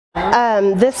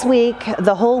This week,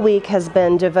 the whole week has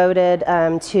been devoted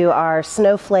to our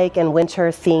snowflake and winter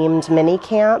themed mini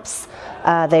camps.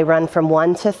 They run from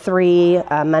 1 to 3,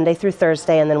 Monday through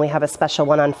Thursday, and then we have a special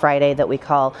one on Friday that we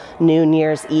call New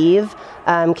Year's Eve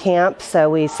camp. So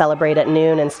we celebrate at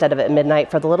noon instead of at midnight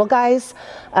for the little guys.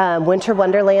 Winter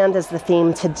Wonderland is the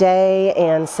theme today,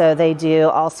 and so they do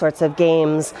all sorts of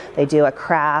games. They do a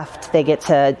craft. They get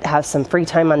to have some free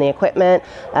time on the equipment,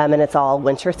 and it's all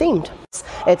winter themed.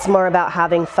 It's more about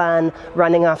having fun,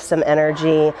 running off some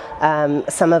energy.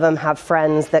 Some of them have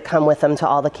friends that come with them to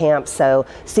all the camps, so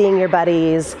seeing your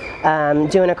buddies,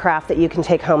 doing a craft that you can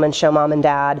take home and show mom and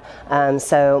dad.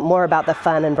 So more about the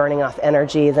fun and burning off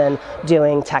energy than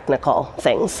doing technical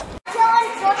things.